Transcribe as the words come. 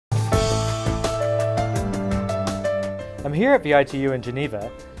I'm here at VITU in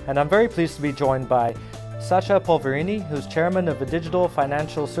Geneva, and I'm very pleased to be joined by Sacha Polverini, who's chairman of the Digital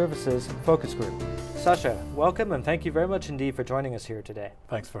Financial Services Focus Group. Sacha, welcome and thank you very much indeed for joining us here today.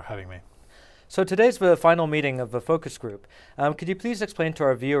 Thanks for having me. So today's the final meeting of the Focus Group. Could you please explain to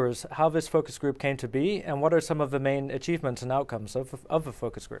our viewers how this Focus Group came to be and what are some of the main achievements and outcomes of the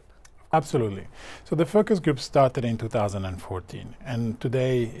Focus Group? Absolutely. So the Focus Group started in 2014, and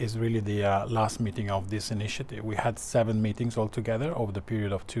today is really the last meeting of this initiative. We had 7 meetings altogether over the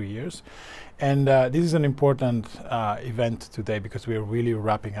period of 2 years, and this is an important event today because we are really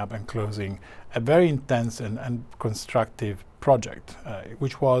wrapping up and closing a very intense and constructive project,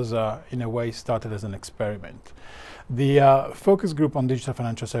 which was in a way started as an experiment. The Focus Group on Digital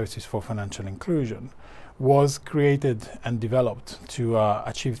Financial Services for Financial Inclusion was created and developed to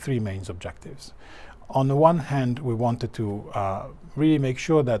achieve 3 main objectives. On the one hand, we wanted to really make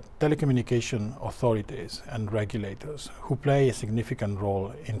sure that telecommunication authorities and regulators who play a significant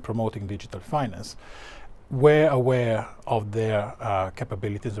role in promoting digital finance were aware of their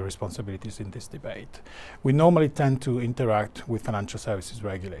capabilities and responsibilities in this debate. We normally tend to interact with financial services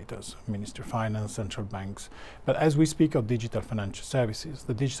regulators, Ministry of Finance, central banks, but as we speak of digital financial services,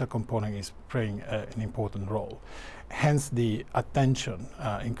 the digital component is playing an important role. Hence the attention,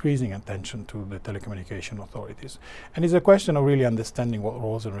 increasing attention to the telecommunication authorities. And it's a question of really understanding what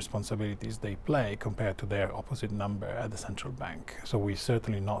roles and responsibilities they play compared to their opposite number at the central bank. So we're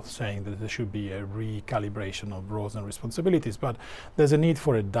certainly not saying that there should be a recalibration of roles and responsibilities, but there's a need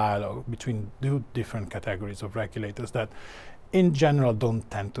for a dialogue between 2 different categories of regulators that in general don't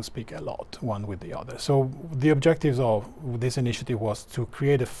tend to speak a lot one with the other. So the objectives of this initiative was to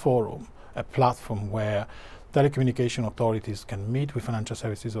create a forum, a platform where telecommunication authorities can meet with financial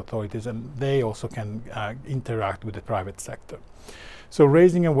services authorities, and they also can interact with the private sector. So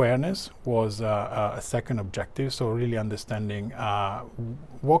raising awareness was a second objective, so really understanding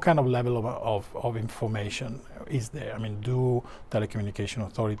what kind of level of information is there. I mean, do telecommunication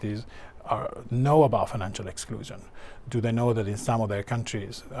authorities know about financial exclusion? Do they know that in some of their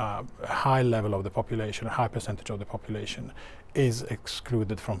countries, a high level of the population, a high percentage of the population is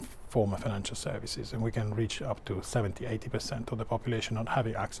excluded from formal financial services, and we can reach up to 70–80% of the population not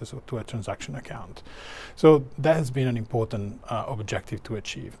having access to a transaction account. So that has been an important objective to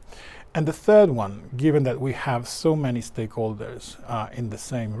achieve. And the third one, given that we have so many stakeholders in the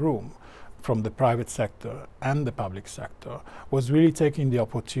same room, from the private sector and the public sector, was really taking the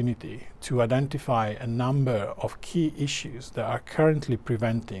opportunity to identify a number of key issues that are currently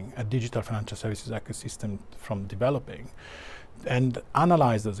preventing a digital financial services ecosystem from developing, and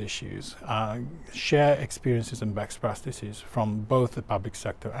analyze those issues, share experiences and best practices from both the public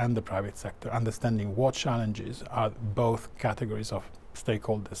sector and the private sector, understanding what challenges are both categories of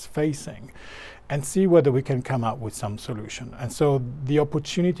stakeholders facing, and see whether we can come up with some solution. And so the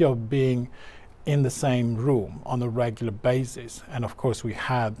opportunity of being in the same room on a regular basis, and of course we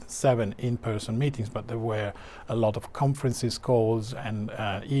had 7 in-person meetings, but there were a lot of conferences calls and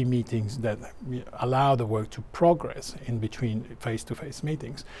e-meetings that allow the work to progress in between face-to-face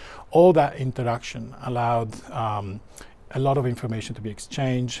meetings. All that interaction allowed a lot of information to be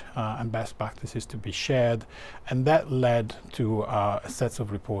exchanged and best practices to be shared, and that led to sets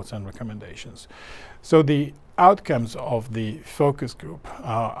of reports and recommendations. So the outcomes of the focus group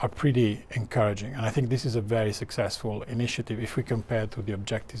are pretty encouraging, and I think this is a very successful initiative if we compare to the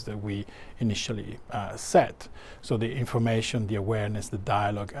objectives that we initially set. So the information, the awareness, the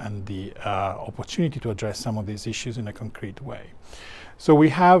dialogue, and the opportunity to address some of these issues in a concrete way. So we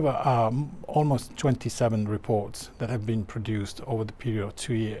have almost 27 reports that have been produced over the period of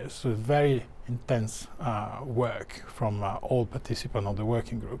 2 years. So very intense work from all participants of the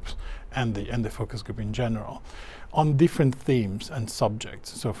working groups and the focus group in general on different themes and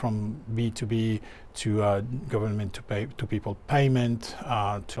subjects. So from B2B to government to people payment,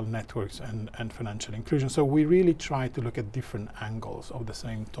 to networks and financial inclusion. So we really try to look at different angles of the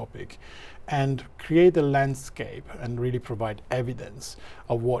same topic and create a landscape and really provide evidence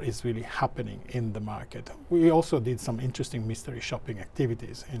of what is really happening in the market. We also did some interesting mystery shopping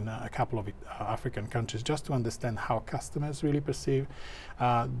activities in a couple of African countries just to understand how customers really perceive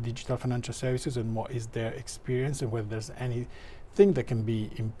digital financial services and what is their experience and whether there's anything that can be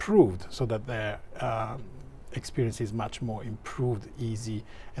improved so that their experience is much more improved, easy,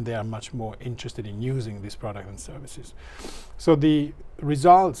 and they are much more interested in using this product and services. So the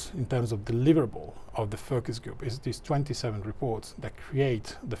results in terms of deliverable of the focus group is these 27 reports that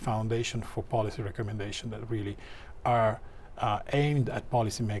create the foundation for policy recommendation that really are aimed at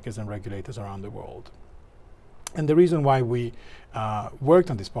policymakers and regulators around the world. And the reason why we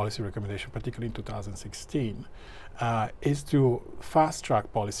worked on this policy recommendation, particularly in 2016, is to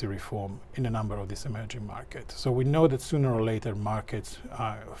fast-track policy reform in a number of these emerging markets. So we know that sooner or later markets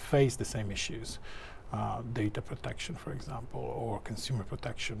face the same issues. Data protection, for example, or consumer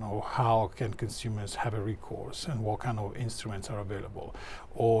protection, or how can consumers have a recourse and what kind of instruments are available,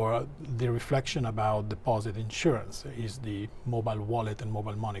 or the reflection about deposit insurance. Is the mobile wallet and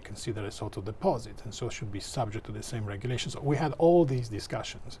mobile money considered a sort of deposit, and so should be subject to the same regulations? So we had all these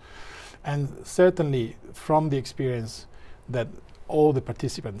discussions, and certainly from the experience that all the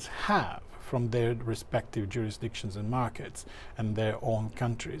participants have from their respective jurisdictions and markets and their own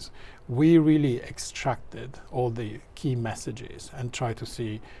countries, we really extracted all the key messages and tried to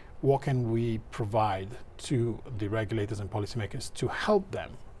see what can we provide to the regulators and policymakers to help them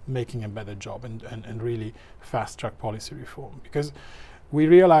making a better job and really fast-track policy reform. Because we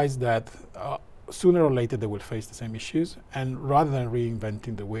realized that sooner or later they will face the same issues, and rather than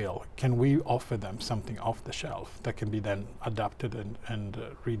reinventing the wheel, can we offer them something off the shelf that can be then adapted and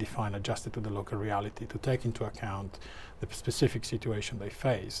redefined, adjusted to the local reality, to take into account the specific situation they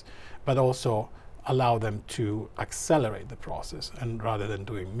face, but also allow them to accelerate the process. And rather than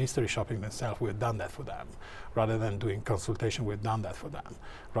doing mystery shopping themselves, we've done that for them. Rather than doing consultation, we've done that for them.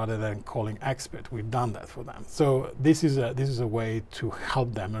 Rather than calling experts, we've done that for them. So this is a way to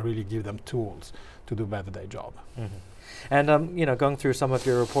help them and really give them tools to do better their job. Mm-hmm. And you know, going through some of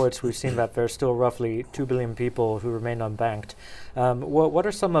your reports, we've seen that there's still roughly 2 billion people who remain unbanked. What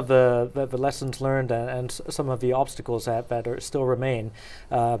are some of the lessons learned and some of the obstacles that are still remain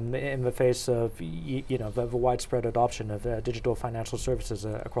in the face of the widespread adoption of digital financial services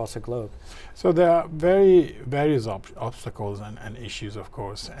across the globe? So there are various obstacles and issues, of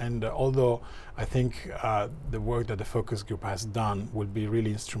course. And although I think the work that the focus group has done will be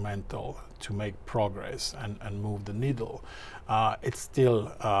really instrumental to make progress and move the needle, it's still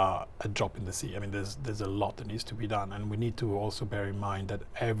a drop in the sea. I mean, there's a lot that needs to be done, and we need to also bear in mind that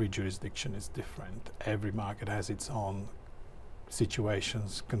every jurisdiction is different. Every market has its own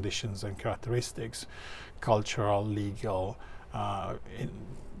situations, conditions, and characteristics, cultural, legal, in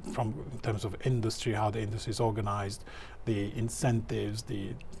terms of industry, how the industry is organized, the incentives,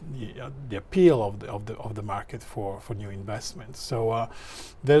 the appeal of the market for new investments. So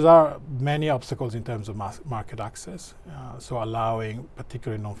there are many obstacles in terms of market access. So allowing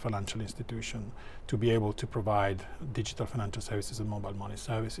particularly non-financial institutions to be able to provide digital financial services and mobile money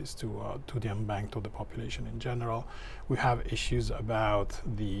services to the unbanked or the population in general. We have issues about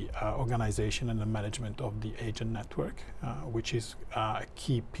the organization and the management of the agent network, which is a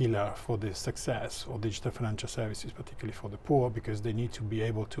key pillar for the success of digital financial services, particularly for the poor, because they need to be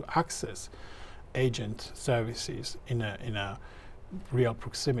able to access agent services in a real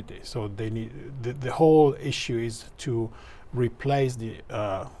proximity. So they need the whole issue is to replace the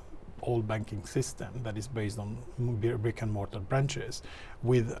old banking system that is based on brick and mortar branches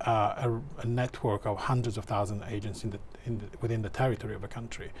with a network of hundreds of thousands of agents within the territory of a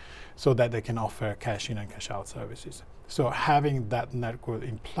country, so that they can offer cash in and cash out services. So having that network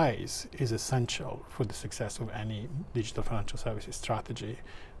in place is essential for the success of any digital financial services strategy,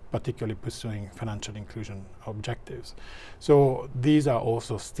 particularly pursuing financial inclusion objectives. So these are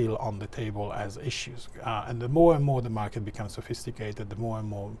also still on the table as issues. And the more and more the market becomes sophisticated, the more and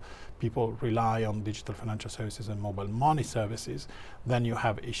more people rely on digital financial services and mobile money services, then you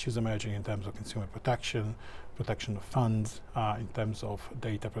have issues emerging in terms of consumer protection, protection of funds, in terms of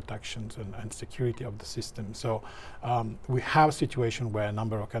data protections and security of the system. So we have a situation where a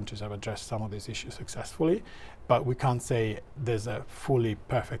number of countries have addressed some of these issues successfully, but we can't say there's a fully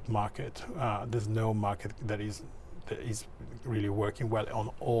perfect market. There's no market that is really working well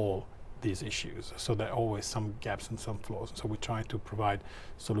on all these issues. So there are always some gaps and some flaws. So we try to provide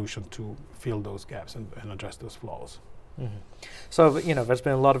solutions to fill those gaps and address those flaws. Mm-hmm. So, there's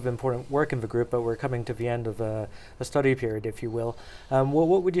been a lot of important work in the group, but we're coming to the end of a study period, if you will.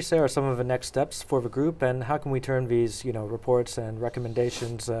 What would you say are some of the next steps for the group, and how can we turn these, reports and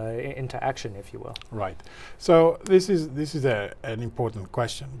recommendations into action, if you will? Right. So this is an important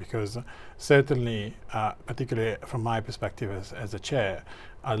question, because certainly, particularly from my perspective as a chair,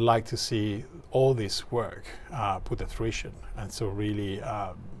 I'd like to see all this work put to fruition, and so really,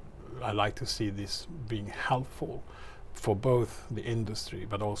 I like to see this being helpful for both the industry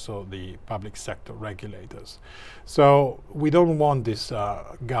but also the public sector regulators. So we don't want these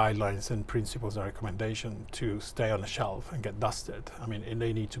guidelines and principles and recommendations to stay on the shelf and get dusted. I mean,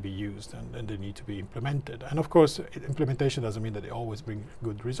 they need to be used and they need to be implemented. And of course, implementation doesn't mean that they always bring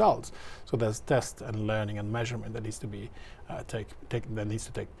good results. So there's test and learning and measurement that needs to be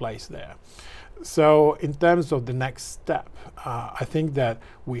take place there. So in terms of the next step, I think that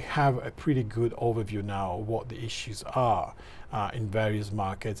we have a pretty good overview now of what the issues are in various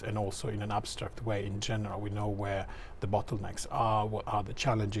markets, and also in an abstract way in general. We know where the bottlenecks are, what are the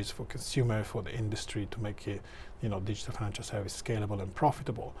challenges for consumer, for the industry to make it, digital financial service scalable and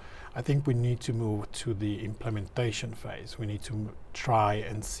profitable. I think we need to move to the implementation phase. We need to try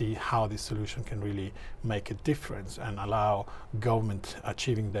and see how this solution can really make a difference and allow government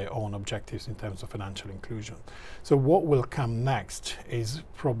achieving their own objectives in terms of financial inclusion. So what will come next is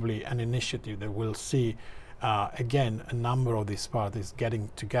probably an initiative that will see again, a number of these parties getting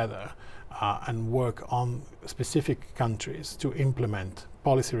together and work on specific countries to implement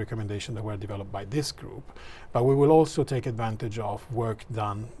policy recommendations that were developed by this group. But we will also take advantage of work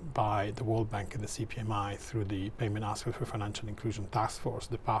done by the World Bank and the CPMI through the Payment Aspects for Financial Inclusion Task Force,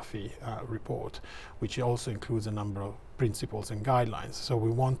 the PAFI report, which also includes a number of principles and guidelines. So we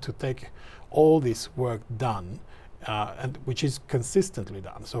want to take all this work done, and which is consistently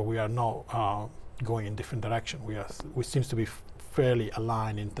done. So we are not going in different direction. We seems to be fairly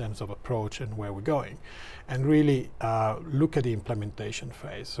aligned in terms of approach and where we're going, and really look at the implementation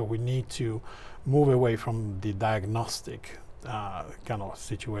phase. So we need to move away from the diagnostic kind of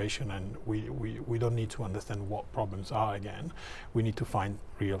situation, and we don't need to understand what problems are again. We need to find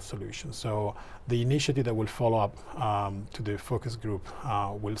real solutions. So the initiative that will follow up to the focus group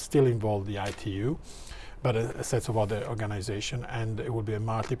will still involve the ITU, but a set of other organizations, and it will be a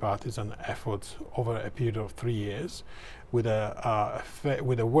multi-partisan effort over a period of 3 years, with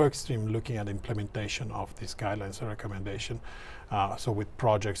a work stream looking at implementation of these guidelines and recommendation. So with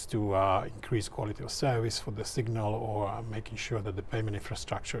projects to increase quality of service for the signal, or making sure that the payment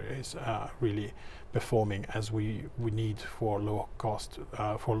infrastructure is really performing as we need for low cost,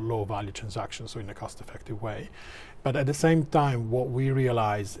 for low value transactions, so in a cost-effective way. But at the same time, what we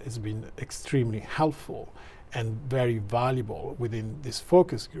realize has been extremely helpful and very valuable within this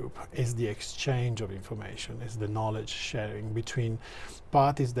focus group is the exchange of information, is the knowledge sharing between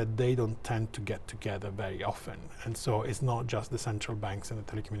parties that they don't tend to get together very often. And so it's not just the central banks and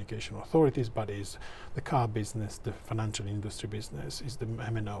the telecommunication authorities, but is the car business, the financial industry business, is the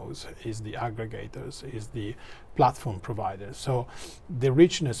MNOs, is the aggregators, is the platform providers. So the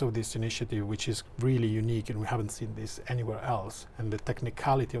richness of this initiative, which is really unique, and we haven't seen this anywhere else, and the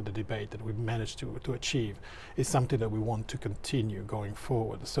technicality of the debate that we've managed to achieve, is something that we want to continue going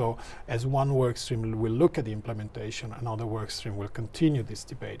forward. So as one work stream will look at the implementation, another work stream will continue this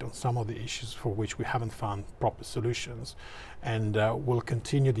debate on some of the issues for which we haven't found proper solutions, and we'll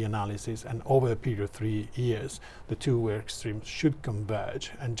continue the analysis, and over a period of 3 years the two work streams should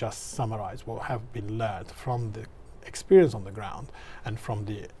converge and just summarize what have been learned from the experience on the ground and from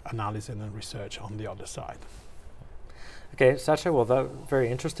the analysis and research on the other side. Okay, Sacha, well, that's very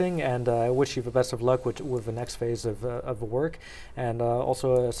interesting, and I wish you the best of luck with the next phase of the work, and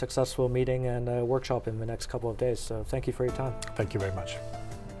also a successful meeting and workshop in the next couple of days. So thank you for your time. Thank you very much.